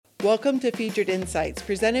Welcome to Featured Insights,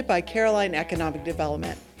 presented by Caroline Economic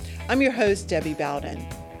Development. I'm your host, Debbie Bowden.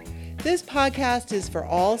 This podcast is for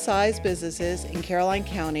all size businesses in Caroline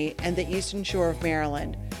County and the Eastern Shore of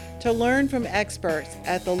Maryland to learn from experts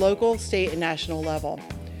at the local, state, and national level.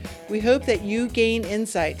 We hope that you gain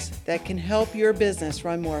insights that can help your business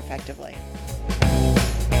run more effectively.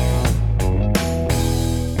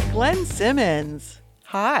 Glenn Simmons,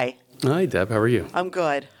 hi. Hi, Deb. How are you? I'm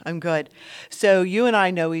good. So you and I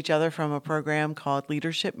know each other from a program called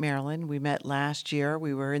Leadership Maryland. We met last year.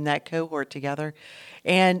 We were in that cohort together.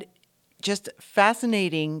 And just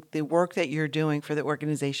fascinating the work that you're doing for the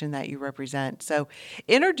organization that you represent. So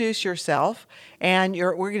introduce yourself and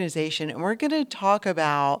your organization, and we're going to talk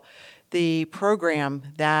about the program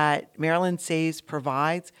that Maryland Saves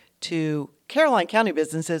provides to Caroline County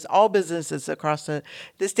businesses, all businesses across the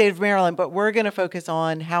state of Maryland, but we're going to focus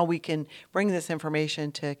on how we can bring this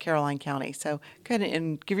information to Caroline County. So go ahead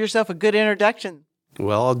and give yourself a good introduction.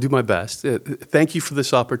 Well, I'll do my best. Thank you for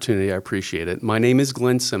this opportunity. I appreciate it. My name is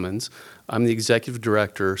Glenn Simmons. I'm the Executive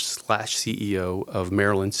Director / CEO of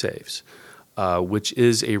Maryland Saves, which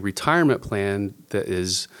is a retirement plan that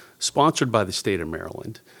is sponsored by the state of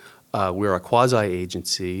Maryland. We're a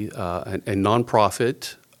quasi-agency, a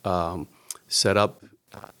nonprofit set up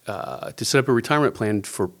to set up a retirement plan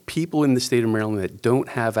for people in the state of Maryland that don't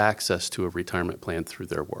have access to a retirement plan through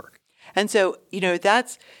their work. And so,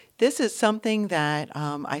 this is something that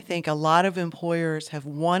I think a lot of employers have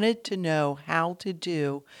wanted to know how to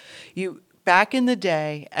do. Back in the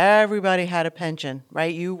day, everybody had a pension,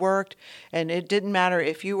 right? You worked, and it didn't matter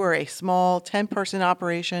if you were a small 10-person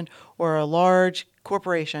operation or a large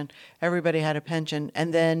corporation, everybody had a pension.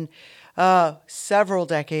 And then several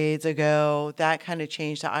decades ago, that kind of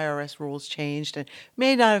changed. The IRS rules changed and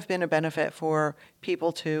may not have been a benefit for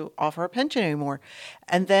people to offer a pension anymore.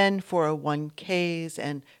 And then 401ks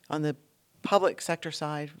and on the public sector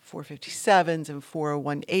side, 457s and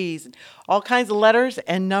 401as, and all kinds of letters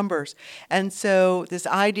and numbers. And so this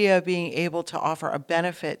idea of being able to offer a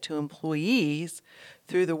benefit to employees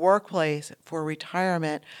through the workplace for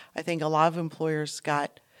retirement, I think a lot of employers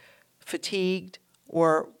got fatigued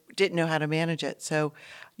or didn't know how to manage it. So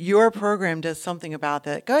your program does something about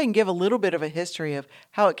that. Go ahead and give a little bit of a history of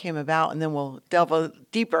how it came about, and then we'll delve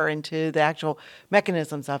deeper into the actual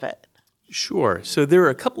mechanisms of it. Sure. So there are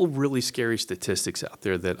a couple of really scary statistics out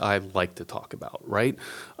there that I like to talk about, right?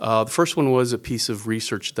 The first one was a piece of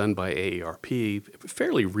research done by AARP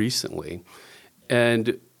fairly recently.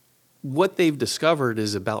 And what they've discovered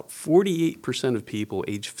is about 48% of people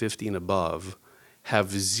age 50 and above have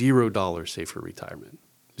 $0 saved for retirement.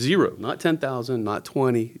 Zero, not 10,000, not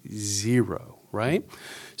 20, zero, right?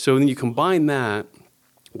 So then you combine that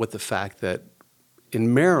with the fact that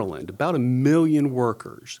in Maryland, about 1 million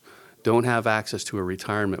workers don't have access to a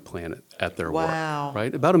retirement plan at their work,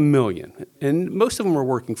 right? About 1 million. And most of them are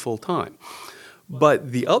working full time.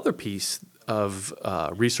 But the other piece of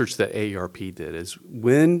research that AARP did is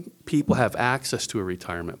when people have access to a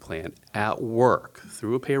retirement plan at work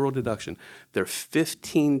through a payroll deduction, they're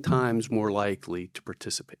 15 times more likely to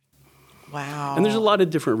participate. Wow. And there's a lot of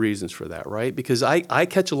different reasons for that, right? Because I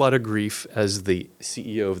catch a lot of grief as the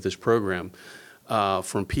CEO of this program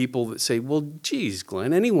from people that say, well, geez,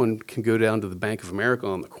 Glenn, anyone can go down to the Bank of America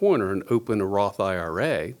on the corner and open a Roth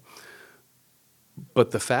IRA.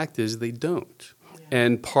 But the fact is they don't.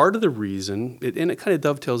 And part of the reason, and it kind of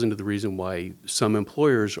dovetails into the reason why some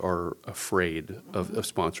employers are afraid of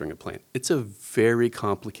sponsoring a plan. It's a very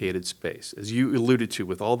complicated space, as you alluded to,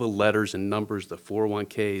 with all the letters and numbers, the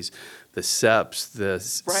 401ks, the SEPs, the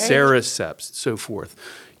SARA SEPs, so forth.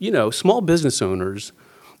 Small business owners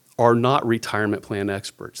are not retirement plan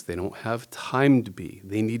experts. They don't have time to be.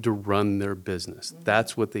 They need to run their business.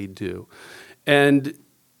 That's what they do. And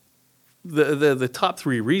the top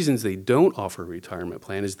three reasons they don't offer a retirement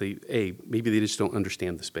plan is maybe they just don't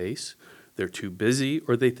understand the space, they're too busy,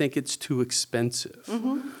 or they think it's too expensive.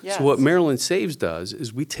 Yes. So what Maryland Saves does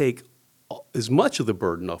is we take as much of the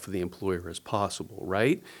burden off of the employer as possible,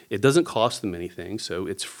 right? It doesn't cost them anything, so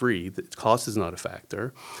it's free. The cost is not a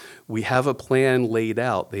factor. We have a plan laid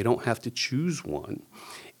out. They don't have to choose one.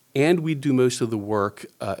 And we do most of the work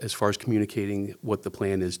as far as communicating what the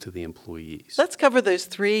plan is to the employees. Let's cover those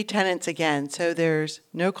three tenets again. So there's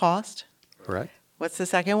no cost. Correct. What's the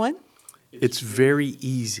second one? It's very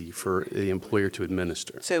easy for the employer to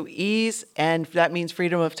administer. So ease, and that means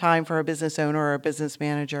freedom of time for a business owner or a business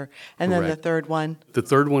manager. And then the third one? The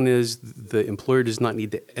third one is the employer does not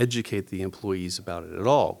need to educate the employees about it at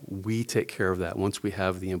all. We take care of that once we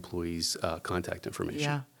have the employees' contact information.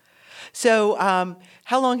 Yeah. So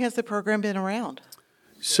how long has the program been around?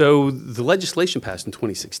 So the legislation passed in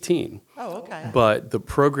 2016, Oh, okay. but the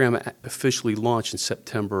program officially launched in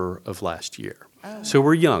September of last year. So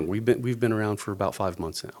we're young. We've been around for about 5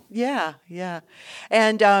 months now. Yeah, yeah.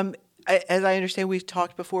 And as I understand, we've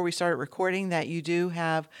talked before we started recording that you do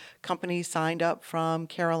have companies signed up from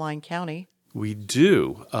Caroline County. We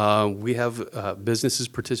do. We have businesses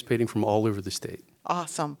participating from all over the state.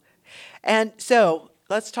 Awesome. And so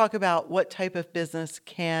let's talk about what type of business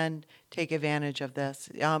can take advantage of this.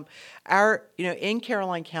 In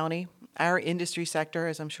Caroline County, our industry sector,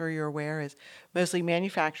 as I'm sure you're aware, is mostly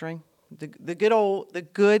manufacturing. The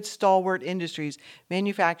good stalwart industries: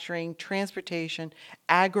 manufacturing, transportation,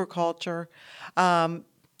 agriculture,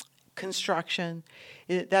 construction.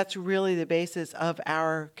 That's really the basis of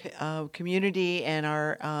our community and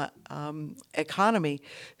our economy.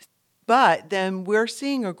 But then we're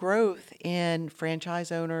seeing a growth in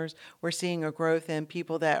franchise owners. We're seeing a growth in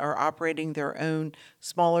people that are operating their own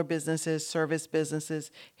smaller businesses, service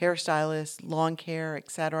businesses, hairstylists, lawn care,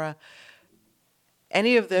 etc.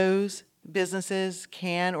 Any of those businesses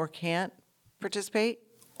can or can't participate?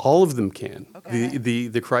 All of them can. Okay.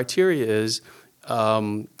 The criteria is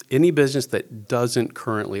any business that doesn't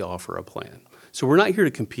currently offer a plan. So we're not here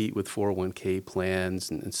to compete with 401k plans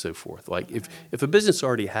and so forth. Like if a business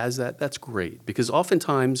already has that, that's great, because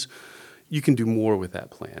oftentimes you can do more with that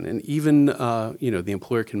plan. And even the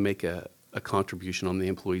employer can make a contribution on the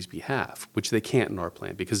employee's behalf, which they can't in our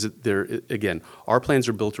plan, because our plans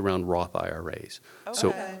are built around Roth IRAs.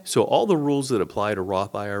 Okay. So all the rules that apply to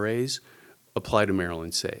Roth IRAs apply to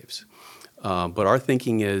Maryland Saves. But our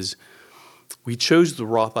thinking is we chose the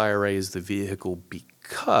Roth IRA as the vehicle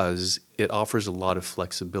because it offers a lot of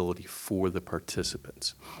flexibility for the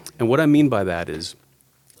participants. And what I mean by that is,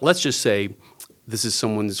 let's just say this is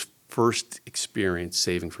someone's first experience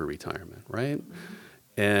saving for retirement, right?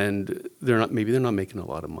 And maybe they're not making a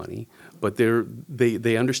lot of money, but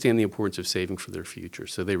they understand the importance of saving for their future,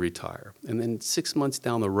 so they retire. And then 6 months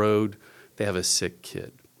down the road, they have a sick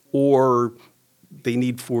kid, or they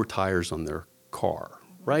need 4 tires on their car,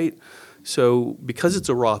 right? So because it's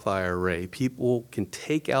a Roth IRA, people can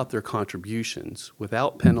take out their contributions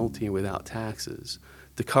without penalty and without taxes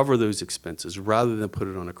to cover those expenses, rather than put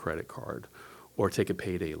it on a credit card or take a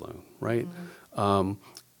payday loan, right?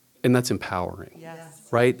 And that's empowering, Yes.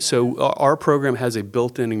 right? So our program has a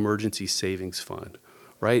built-in emergency savings fund,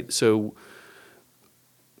 right? So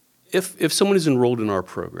if someone is enrolled in our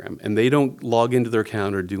program and they don't log into their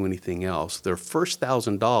account or do anything else, their first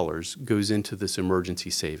 $1,000 goes into this emergency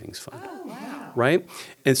savings fund. Oh, wow. Right?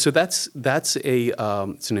 And so it's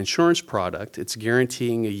an insurance product. It's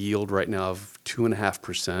guaranteeing a yield right now of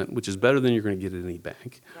 2.5%, which is better than you're going to get at any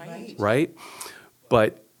bank. Right?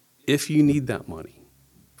 But if you need that money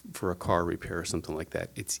for a car repair or something like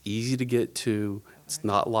that, it's easy to get to. It's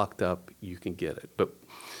not locked up. You can get it. But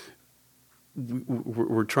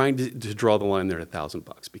we're trying to draw the line there at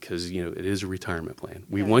 $1,000, because it is a retirement plan.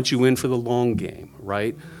 We want you in for the long game,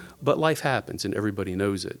 right? But life happens, and everybody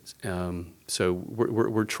knows it. So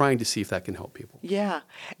we're trying to see if that can help people. Yeah.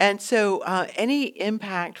 And so any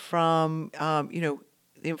impact from,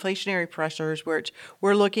 the inflationary pressures, which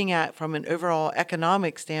we're looking at from an overall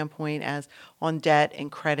economic standpoint as on debt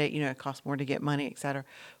and credit, it costs more to get money, et cetera.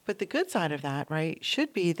 But the good side of that, right,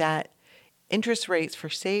 should be that interest rates for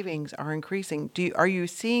savings are increasing. Are you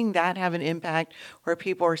seeing that have an impact where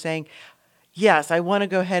people are saying, yes, I want to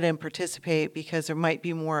go ahead and participate because there might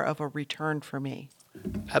be more of a return for me?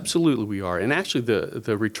 Absolutely, we are. And actually,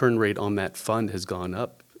 the return rate on that fund has gone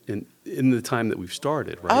up in the time that we've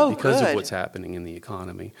started, right? Because of what's happening in the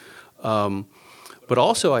economy. But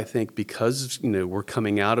also, I think because we're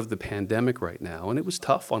coming out of the pandemic right now, and it was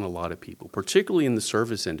tough on a lot of people, particularly in the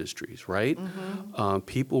service industries, right?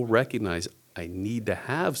 People recognize, I need to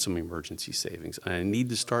have some emergency savings. I need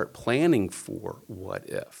to start planning for what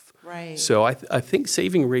if. Right. So I think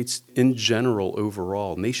saving rates in general,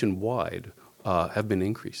 overall, nationwide, have been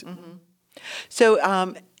increasing.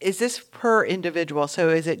 So is this per individual? So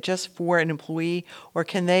is it just for an employee, or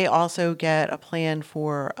can they also get a plan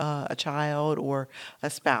for a child or a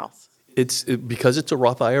spouse? Because it's a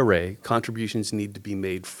Roth IRA, contributions need to be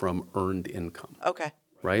made from earned income. Okay.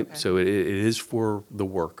 Right? Okay. So it is for the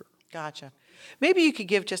worker. Gotcha. Maybe you could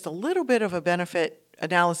give just a little bit of a benefit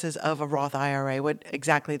analysis of a Roth IRA, what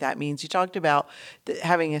exactly that means. You talked about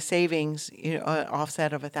having a savings, an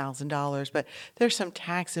offset of $1,000, but there's some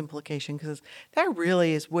tax implication, because that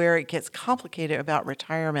really is where it gets complicated about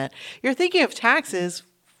retirement. You're thinking of taxes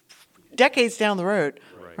decades down the road,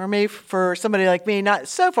 or maybe for somebody like me, not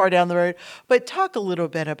so far down the road. But talk a little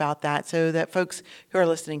bit about that so that folks who are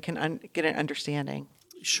listening can get an understanding.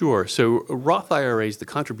 Sure. So Roth IRAs, the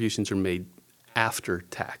contributions are made after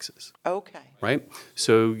taxes, Okay. right?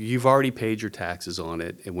 So you've already paid your taxes on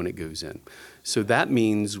it and when it goes in. So that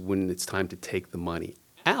means when it's time to take the money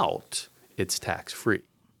out, it's tax-free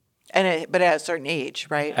But at a certain age,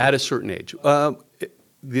 right? at a certain age.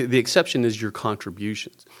 The exception is your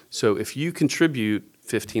contributions. So if you contribute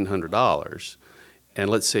 $1,500 and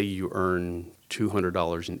let's say you earn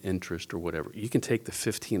 $200 in interest or whatever, you can take the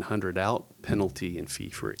 $1,500 out, penalty and fee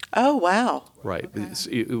free. Oh, wow. Right. Okay.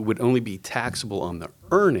 It would only be taxable on the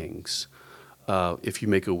earnings if you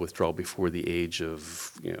make a withdrawal before the age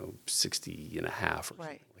of 60 and a half or something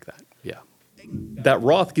Right. like that. Yeah. That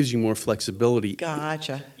Roth gives you more flexibility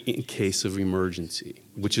Gotcha. in case of emergency,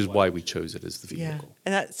 which is why we chose it as the Yeah. vehicle.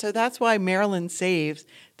 And so that's why Maryland Saves,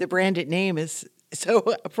 the branded name, is so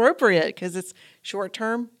appropriate because it's short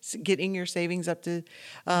term, getting your savings up to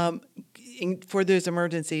for those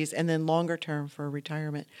emergencies, and then longer term for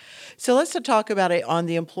retirement. So let's talk about it on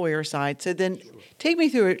the employer side. So then take me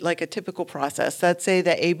through like a typical process. Let's say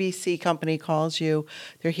the ABC company calls you.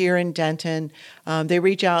 They're here in Denton. They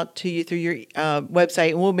reach out to you through your website,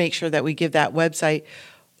 and we'll make sure that we give that website.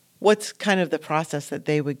 What's kind of the process that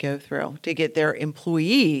they would go through to get their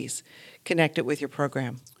employees connected with your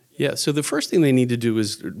program? Yeah, so the first thing they need to do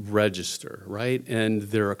is register, right? And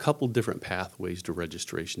there are a couple different pathways to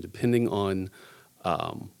registration depending on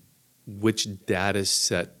which data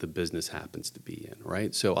set the business happens to be in,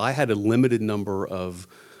 right? So I had a limited number of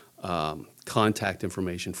contact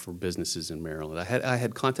information for businesses in Maryland. I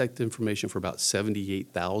had contact information for about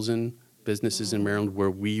 78,000 businesses in Maryland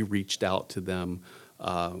where we reached out to them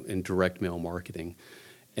in direct mail marketing.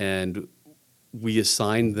 And we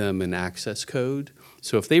assigned them an access code.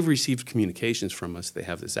 So if they've received communications from us, they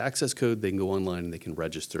have this access code, they can go online and they can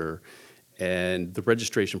register. And the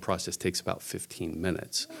registration process takes about 15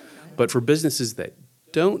 minutes. But for businesses that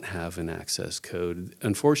don't have an access code,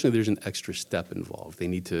 unfortunately, there's an extra step involved. They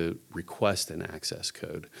need to request an access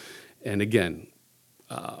code. And again,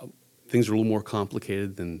 things are a little more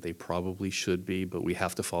complicated than they probably should be, but we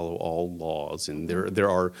have to follow all laws. And there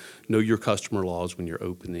are know your customer laws when you're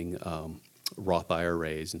opening Roth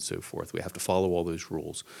IRAs and so forth. We have to follow all those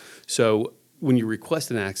rules. So when you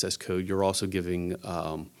request an access code, you're also giving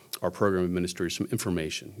our program administrators some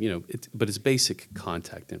information, but it's basic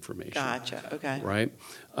contact information. Gotcha. Okay. Right?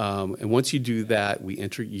 And once you do that,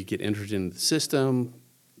 you get entered into the system,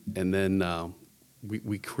 and then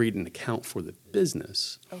we create an account for the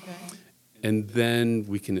business. Okay. And then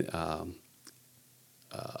we can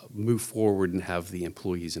move forward and have the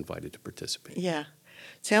employees invited to participate. Yeah.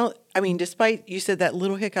 Despite you said that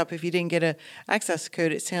little hiccup, if you didn't get an access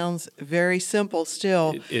code, it sounds very simple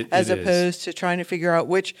still, as it opposed to trying to figure out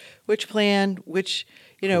which plan,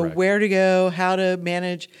 Correct. where to go, how to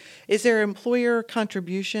manage. Is there employer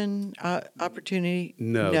contribution opportunity?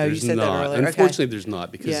 No, you there's said not. that earlier. Unfortunately, there's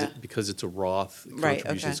not because Yeah. because it's a Roth. Right,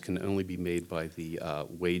 Contributions okay. can only be made by the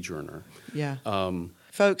wage earner. Yeah.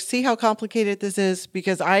 Folks, see how complicated this is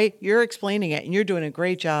because you're explaining it and you're doing a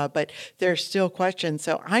great job, but there's still questions.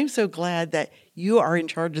 So I'm so glad that you are in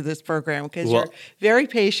charge of this program because you're very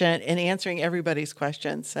patient in answering everybody's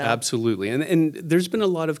questions. So. Absolutely. And there's been a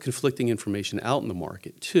lot of conflicting information out in the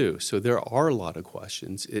market too. So there are a lot of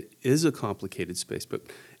questions. It is a complicated space, but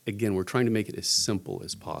again, we're trying to make it as simple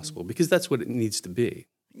as possible because that's what it needs to be.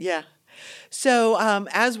 Yeah. So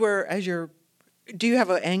do you have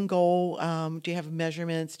an end goal? Do you have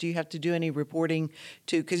measurements? Do you have to do any reporting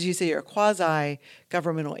because you say you're a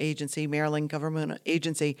quasi-governmental agency, Maryland governmental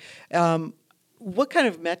agency. What kind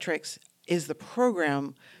of metrics is the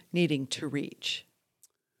program needing to reach?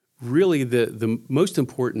 Really, the most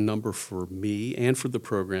important number for me and for the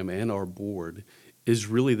program and our board is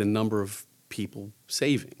really the number of people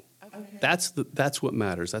saving. Okay. That's what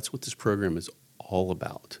matters. That's what this program is all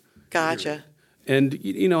about. Gotcha. And,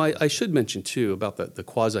 I should mention, too, about the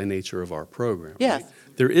quasi-nature of our program. Yes. Right?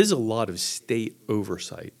 There is a lot of state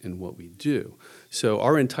oversight in what we do. So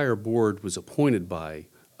our entire board was appointed by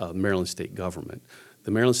Maryland state government. The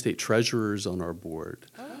Maryland state treasurer is on our board.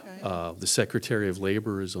 Okay. The secretary of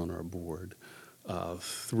labor is on our board.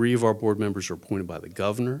 3 of our board members are appointed by the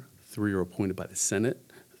governor. 3 are appointed by the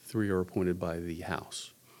Senate. 3 are appointed by the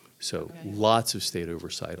House. So lots of state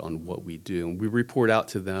oversight on what we do. And we report out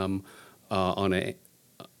to them on a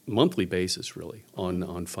monthly basis, really, on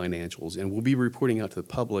financials. And we'll be reporting out to the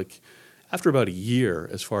public after about a year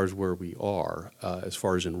as far as where we are, as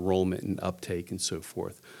far as enrollment and uptake and so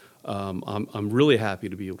forth. I'm really happy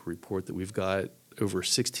to be able to report that we've got over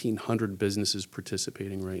 1,600 businesses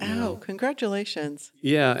participating right now. Oh, congratulations.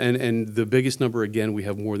 Yeah, and the biggest number, again, we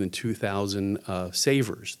have more than 2,000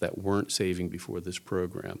 savers that weren't saving before this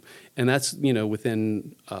program. And that's,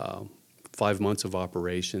 within 5 months of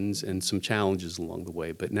operations and some challenges along the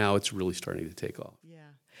way. But now it's really starting to take off. Yeah.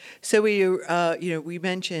 So we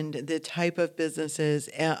mentioned the type of businesses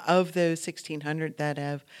of those 1,600 that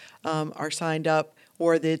have are signed up,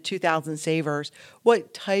 or the 2,000 savers.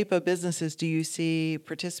 What type of businesses do you see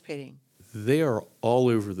participating? They are all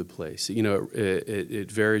over the place.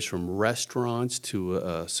 It varies from restaurants to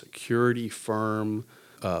a security firm,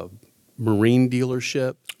 marine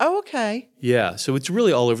dealership. Oh, okay. Yeah, so it's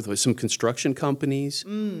really all over the place. Some construction companies.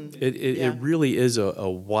 It really is a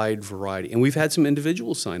wide variety. And we've had some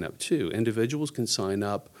individuals sign up too. Individuals can sign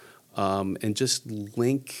up and just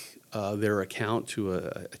link their account to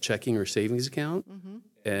a checking or savings account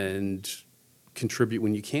and contribute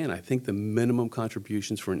when you can. I think the minimum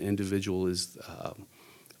contributions for an individual is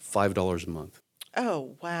 $5 a month.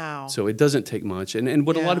 Oh, wow. So it doesn't take much. And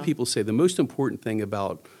what a lot of Yeah. people say, the most important thing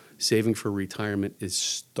about saving for retirement is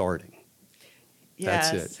starting.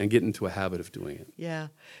 Yes. That's it. And get into a habit of doing it. Yeah.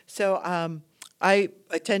 So I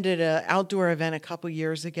attended an outdoor event a couple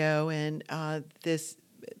years ago, and this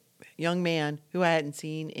young man who I hadn't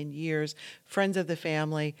seen in years, friends of the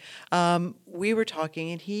family, we were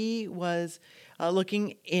talking, and he was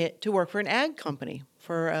looking to work for an ag company,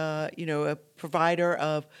 for a provider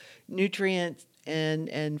of nutrients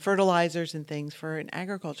and fertilizers and things for an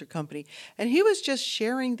agriculture company. And he was just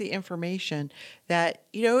sharing the information that,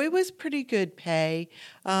 it was pretty good pay.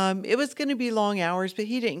 It was going to be long hours, but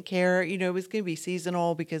he didn't care. It was going to be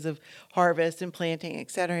seasonal because of harvest and planting, et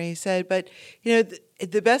cetera. He said, but,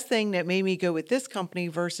 the best thing that made me go with this company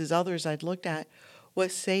versus others I'd looked at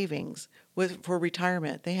was savings for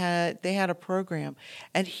retirement. They had a program,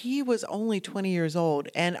 and he was only 20 years old.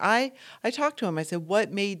 And I talked to him. I said,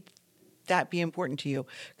 what made that be important to you?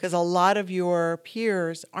 Because a lot of your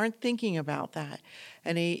peers aren't thinking about that.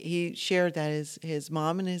 And he shared that his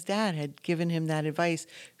mom and his dad had given him that advice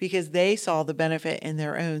because they saw the benefit in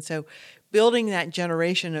their own. So building that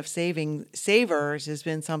generation of savers has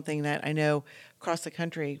been something that I know across the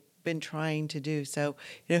country been trying to do. So,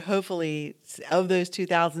 hopefully of those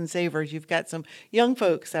 2,000 savers, you've got some young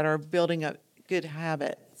folks that are building up good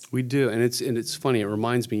habits. We do, and it's funny. It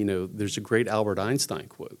reminds me, there's a great Albert Einstein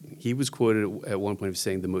quote. He was quoted at one point of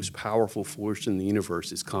saying, "The most powerful force in the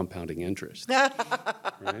universe is compounding interest."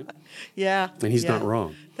 Right? Yeah, and he's yeah. not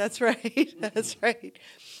wrong. That's right. That's right.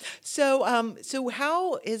 So, so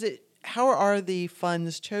how is it? How are the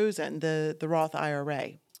funds chosen? The Roth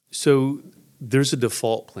IRA. So there's a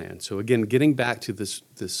default plan. So again, getting back to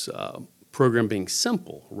this program being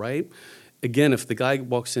simple, right? Again, if the guy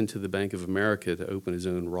walks into the Bank of America to open his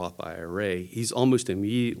own Roth IRA, he's almost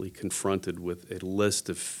immediately confronted with a list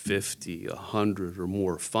of 50, 100 or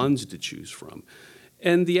more funds to choose from.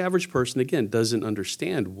 And the average person, again, doesn't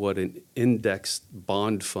understand what an indexed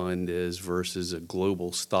bond fund is versus a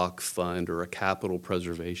global stock fund or a capital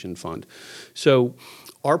preservation fund. So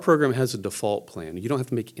our program has a default plan. You don't have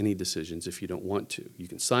to make any decisions if you don't want to. You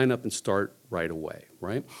can sign up and start right away,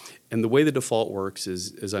 right? And the way the default works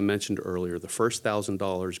is, as I mentioned earlier, the first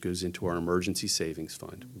 $1,000 goes into our emergency savings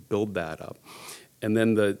fund. Build that up. And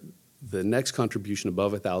then the next contribution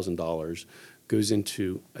above $1,000 goes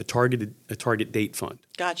into a target date fund.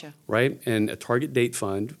 Gotcha. Right? And a target date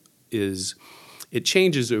fund it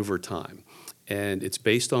changes over time. And it's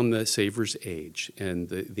based on the saver's age. And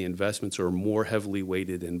the investments are more heavily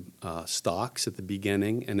weighted in stocks at the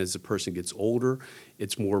beginning. And as the person gets older,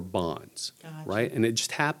 it's more bonds. Gotcha. Right? And it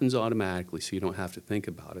just happens automatically, so you don't have to think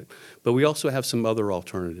about it. But we also have some other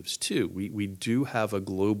alternatives, too. We do have a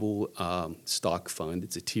global stock fund.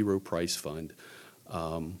 It's a T. Rowe Price fund.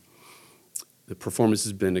 The performance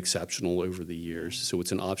has been exceptional over the years, so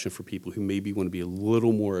it's an option for people who maybe want to be a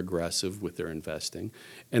little more aggressive with their investing.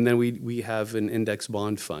 And then we have an index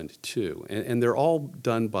bond fund, too. And they're all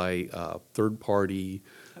done by third-party,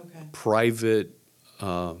 private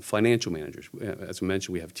financial managers. As I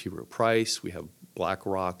mentioned, we have T. Rowe Price, we have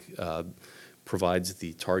BlackRock provides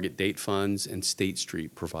the target date funds, and State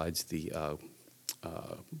Street provides the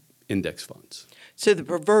index funds. So the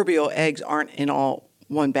proverbial eggs aren't in all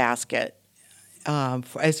one basket.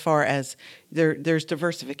 As far as there's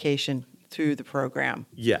diversification through the program.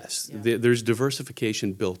 Yes, Yeah. there's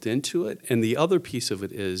diversification built into it. And the other piece of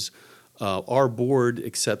it is our board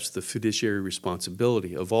accepts the fiduciary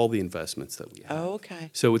responsibility of all the investments that we have. Oh, okay.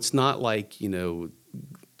 So it's not like,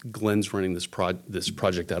 Glenn's running this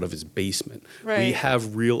project out of his basement. We Right.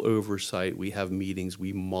 have real oversight. We have meetings.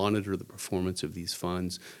 We monitor the performance of these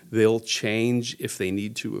funds. They'll change if they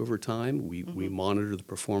need to over time. We monitor the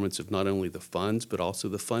performance of not only the funds, but also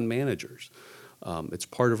the fund managers. It's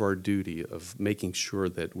part of our duty of making sure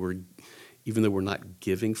that even though we're not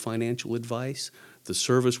giving financial advice, the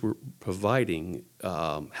service we're providing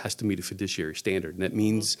has to meet a fiduciary standard. And that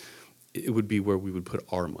means it would be where we would put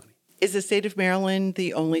our money. Is the state of Maryland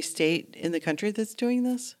the only state in the country that's doing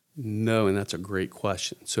this? No, and that's a great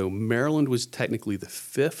question. So Maryland was technically the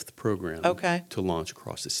 5th program to launch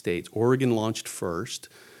across the states. Oregon launched first,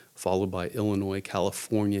 followed by Illinois,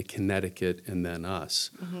 California, Connecticut, and then us.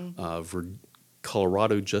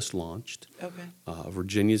 Colorado just launched.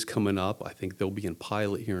 Virginia's coming up. I think they'll be in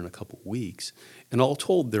pilot here in a couple weeks. And all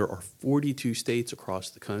told, there are 42 states across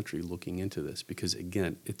the country looking into this because,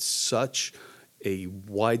 again, it's such a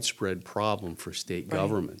widespread problem for state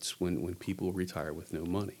governments when people retire with no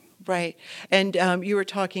money. Right. And you were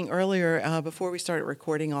talking earlier before we started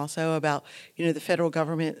recording also about, the federal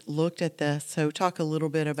government looked at this. So talk a little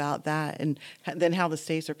bit about that and then how the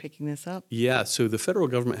states are picking this up. Yeah. So the federal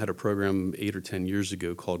government had a program 8 or 10 years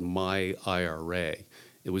ago called My IRA.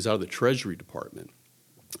 It was out of the Treasury Department.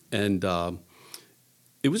 And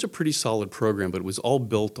it was a pretty solid program, but it was all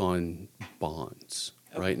built on bonds,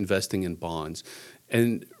 right? Investing in bonds.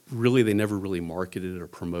 And really, they never really marketed it or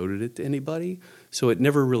promoted it to anybody. So it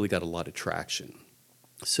never really got a lot of traction.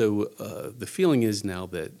 So the feeling is now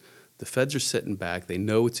that the feds are sitting back. They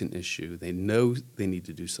know it's an issue. They know they need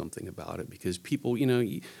to do something about it because people,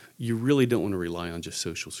 you really don't want to rely on just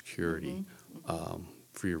Social Security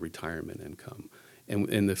for your retirement income.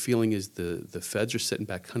 And the feeling is the feds are sitting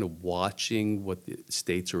back kind of watching what the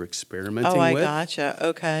states are experimenting with. Oh, I gotcha.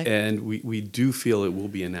 Okay. And we do feel it will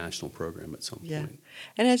be a national program at some point.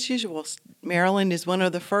 And as usual, Maryland is one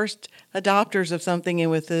of the first adopters of something, and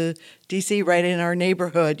with the D.C. right in our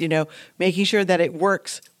neighborhood, making sure that it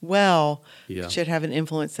works well should have an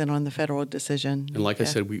influence then on the federal decision. And like I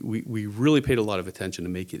said, we really paid a lot of attention to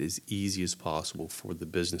make it as easy as possible for the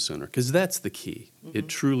business owner, because that's the key. It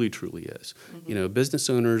truly, truly is. Business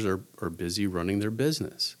owners are busy running their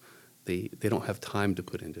business. They don't have time to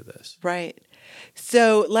put into this. Right.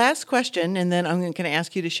 So last question, and then I'm going to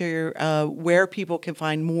ask you to share where people can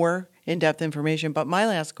find more in-depth information. But my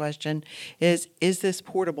last question is this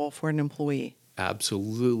portable for an employee?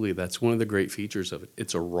 Absolutely. That's one of the great features of it.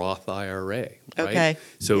 It's a Roth IRA, right? Okay.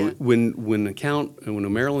 So when a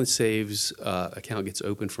Maryland Saves account gets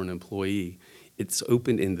opened for an employee, it's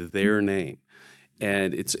opened in their name.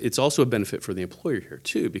 And it's also a benefit for the employer here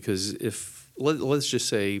too, because if let's just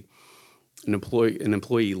say an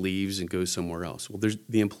employee leaves and goes somewhere else, well,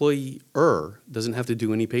 the employer doesn't have to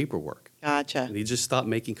do any paperwork. Gotcha. They just stop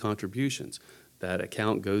making contributions. That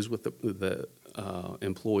account goes with the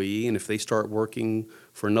employee, and if they start working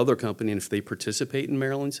for another company, and if they participate in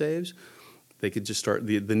Maryland Saves, they could just start.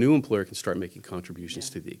 The new employer can start making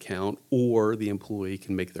contributions to the account, or the employee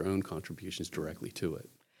can make their own contributions directly to it.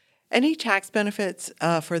 Any tax benefits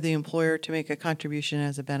for the employer to make a contribution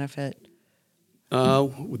as a benefit?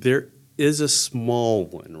 There is a small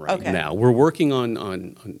one right now. We're working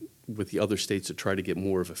on with the other states to try to get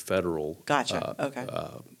more of a federal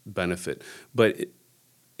benefit. But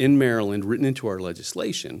in Maryland, written into our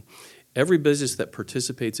legislation, every business that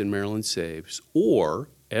participates in Maryland Saves,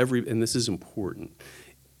 and this is important,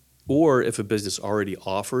 or if a business already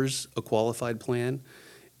offers a qualified plan,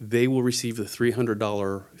 they will receive the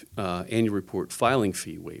 $300 annual report filing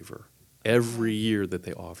fee waiver every year that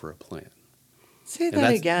they offer a plan. Say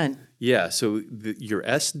that again. Yeah, so your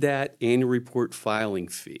SDAT annual report filing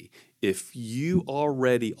fee, if you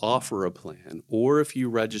already offer a plan or if you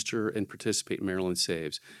register and participate in Maryland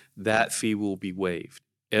Saves, that fee will be waived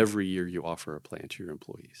every year you offer a plan to your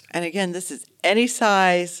employees. And again, this is any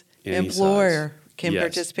size employer can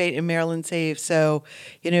participate in Maryland Saves. So,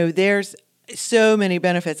 there's so many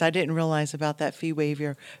benefits I didn't realize about that fee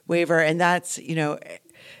waiver, and that's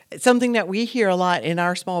something that we hear a lot in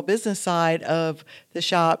our small business side of the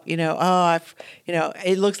shop.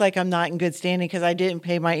 It looks like I'm not in good standing because I didn't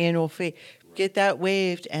pay my annual fee. Get that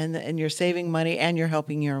waived, and you're saving money and you're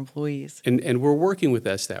helping your employees. And we're working with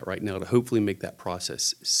SDAT right now to hopefully make that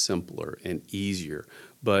process simpler and easier.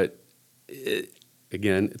 But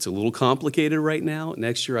again, it's a little complicated right now.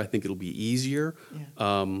 Next year, I think it'll be easier.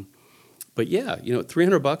 Yeah. But yeah,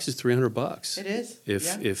 $300 is $300. It is.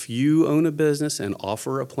 If you own a business and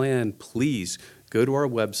offer a plan, please go to our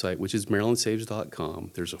website, which is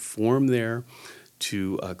marylandsaves.com. There's a form there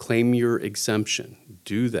to claim your exemption.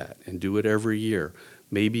 Do that and do it every year.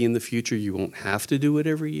 Maybe in the future you won't have to do it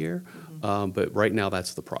every year, But right now,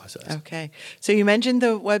 that's the process. Okay. So you mentioned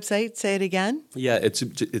the website. Say it again. Yeah,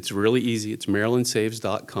 it's really easy. It's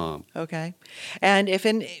MarylandSaves.com. Okay. And if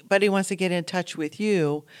anybody wants to get in touch with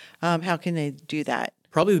you, how can they do that?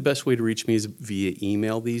 Probably the best way to reach me is via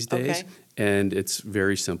email these days. Okay. And it's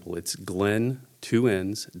very simple. It's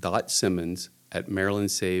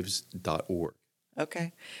glenn.simmons@marylandsaves.org.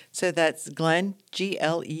 Okay. So that's Glenn,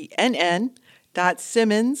 GLENN,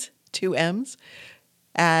 .Simmons, 2 M's,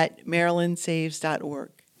 at marylandsaves.org.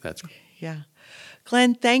 That's Yeah.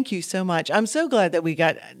 Glenn, thank you so much. I'm so glad that we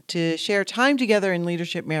got to share time together in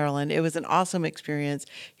Leadership Maryland. It was an awesome experience.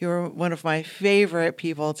 You were one of my favorite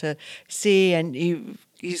people to see, and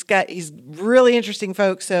he's really interesting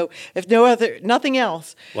folks. So if nothing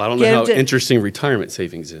else. Well, I don't know how interesting retirement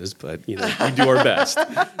savings is, but we do our best.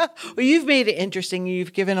 Well, you've made it interesting.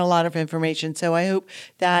 You've given a lot of information. So I hope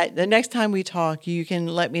that the next time we talk, you can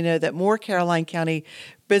let me know that more Caroline County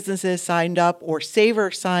businesses signed up or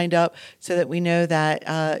savers signed up, so that we know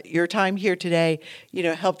that your time here today,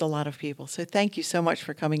 helped a lot of people. So thank you so much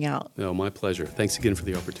for coming out. No, my pleasure. Thanks again for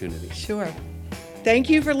the opportunity. Sure. Thank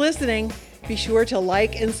you for listening. Be sure to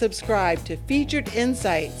like and subscribe to Featured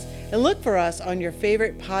Insights and look for us on your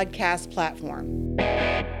favorite podcast platform.